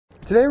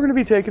Today we're going to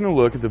be taking a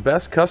look at the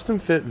best custom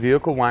fit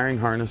vehicle wiring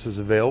harnesses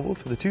available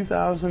for the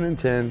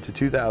 2010 to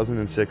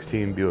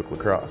 2016 Buick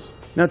LaCrosse.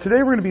 Now today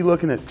we're going to be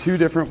looking at two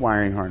different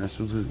wiring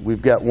harnesses.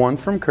 We've got one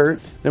from Curt,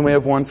 then we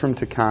have one from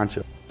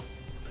Tekonsha.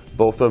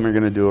 Both of them are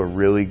going to do a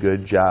really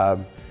good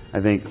job. I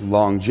think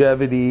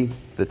longevity,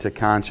 the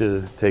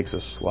Tekonsha takes a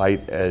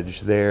slight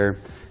edge there.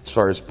 As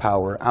far as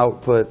power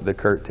output, the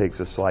Curt takes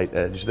a slight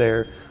edge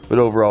there. But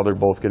overall, they're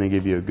both going to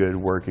give you a good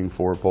working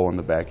 4-pole in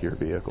the back of your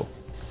vehicle.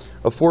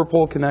 A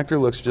 4-pole connector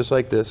looks just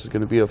like this. It's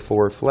going to be a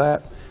 4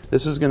 flat.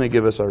 This is going to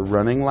give us our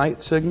running light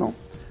signal,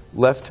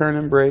 left turn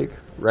and brake,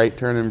 right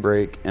turn and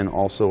brake, and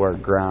also our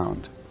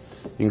ground.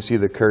 You can see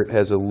the Curt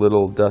has a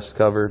little dust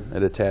cover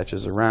that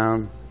attaches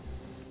around.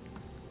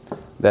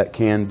 That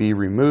can be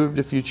removed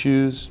if you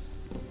choose.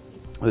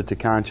 The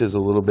Tekonsha is a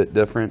little bit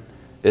different.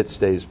 It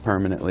stays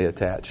permanently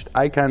attached.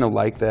 I kind of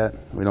like that.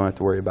 We don't have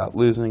to worry about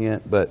losing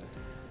it, but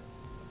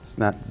it's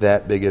not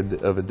that big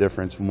of a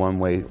difference one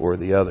way or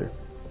the other.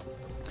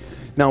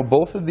 Now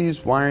both of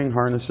these wiring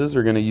harnesses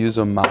are going to use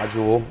a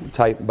module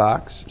type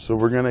box. So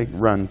we're going to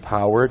run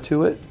power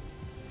to it.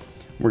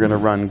 We're going to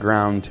run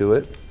ground to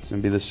it. It's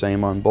going to be the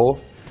same on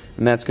both.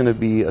 And that's going to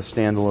be a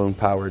standalone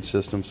powered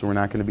system, so we're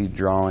not going to be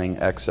drawing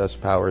excess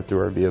power through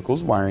our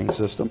vehicle's wiring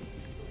system.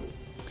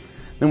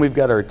 Then we've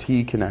got our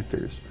T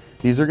connectors.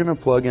 These are going to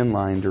plug in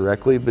line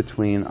directly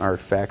between our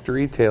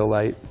factory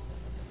taillight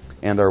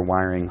and our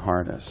wiring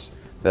harness.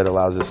 That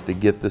allows us to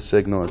get the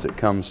signal as it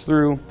comes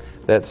through.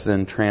 That's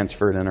then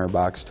transferred in our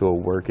box to a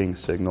working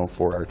signal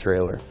for our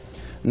trailer.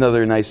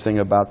 Another nice thing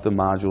about the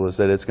module is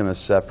that it's going to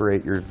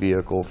separate your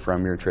vehicle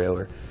from your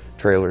trailer.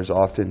 Trailers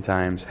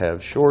oftentimes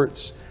have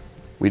shorts.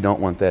 We don't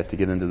want that to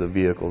get into the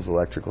vehicle's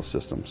electrical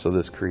system, so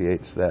this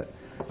creates that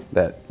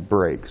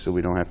break, so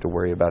we don't have to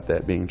worry about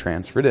that being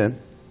transferred in.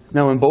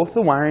 Now in both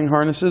the wiring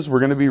harnesses, we're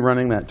going to be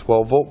running that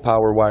 12-volt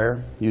power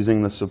wire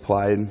using the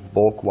supplied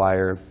bulk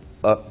wire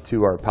up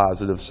to our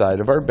positive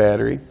side of our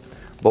battery.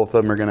 Both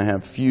of them are going to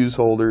have fuse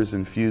holders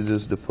and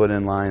fuses to put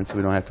in line, so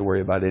we don't have to worry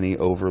about any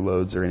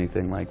overloads or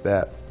anything like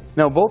that.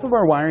 Now both of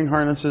our wiring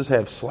harnesses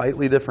have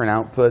slightly different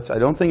outputs. I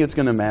don't think it's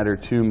going to matter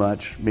too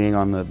much being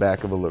on the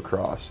back of a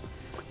LaCrosse.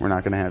 We're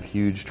not going to have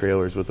huge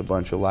trailers with a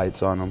bunch of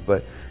lights on them,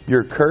 but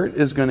your Curt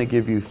is going to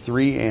give you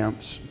 3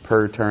 amps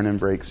per turn and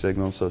brake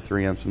signal, so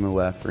 3 amps on the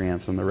left, 3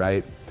 amps on the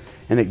right,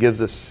 and it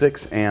gives us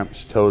 6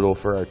 amps total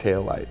for our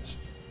tail lights.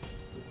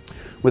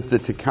 With the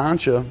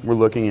Tekonsha, we're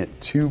looking at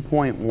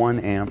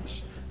 2.1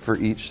 amps for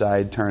each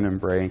side turn and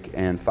brake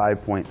and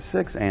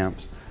 5.6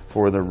 amps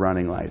for the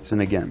running lights.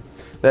 And again,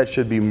 that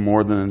should be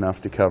more than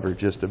enough to cover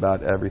just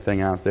about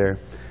everything out there.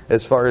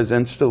 As far as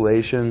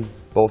installation,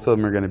 both of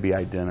them are going to be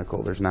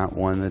identical. There's not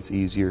one that's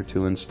easier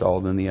to install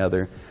than the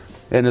other.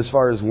 And as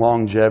far as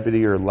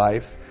longevity or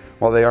life,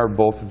 while they are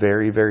both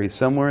very, very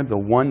similar, the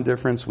one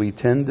difference we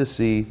tend to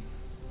see,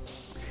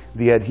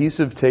 the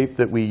adhesive tape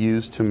that we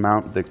use to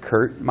mount the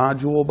Curt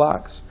module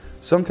box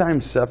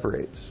sometimes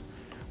separates.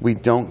 We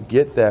don't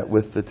get that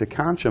with the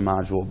Tekonsha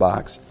module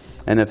box,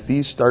 and if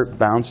these start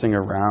bouncing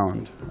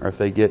around or if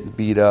they get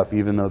beat up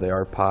even though they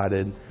are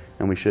potted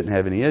and we shouldn't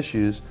have any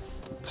issues,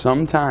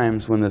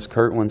 sometimes when this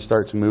Curt one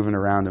starts moving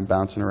around and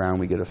bouncing around,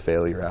 we get a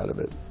failure out of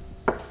it.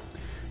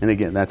 And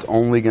again, that's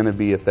only going to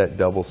be if that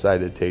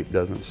double-sided tape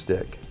doesn't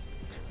stick.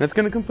 That's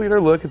going to complete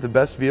our look at the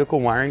best vehicle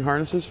wiring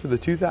harnesses for the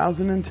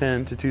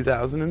 2010 to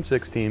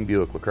 2016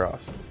 Buick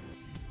LaCrosse.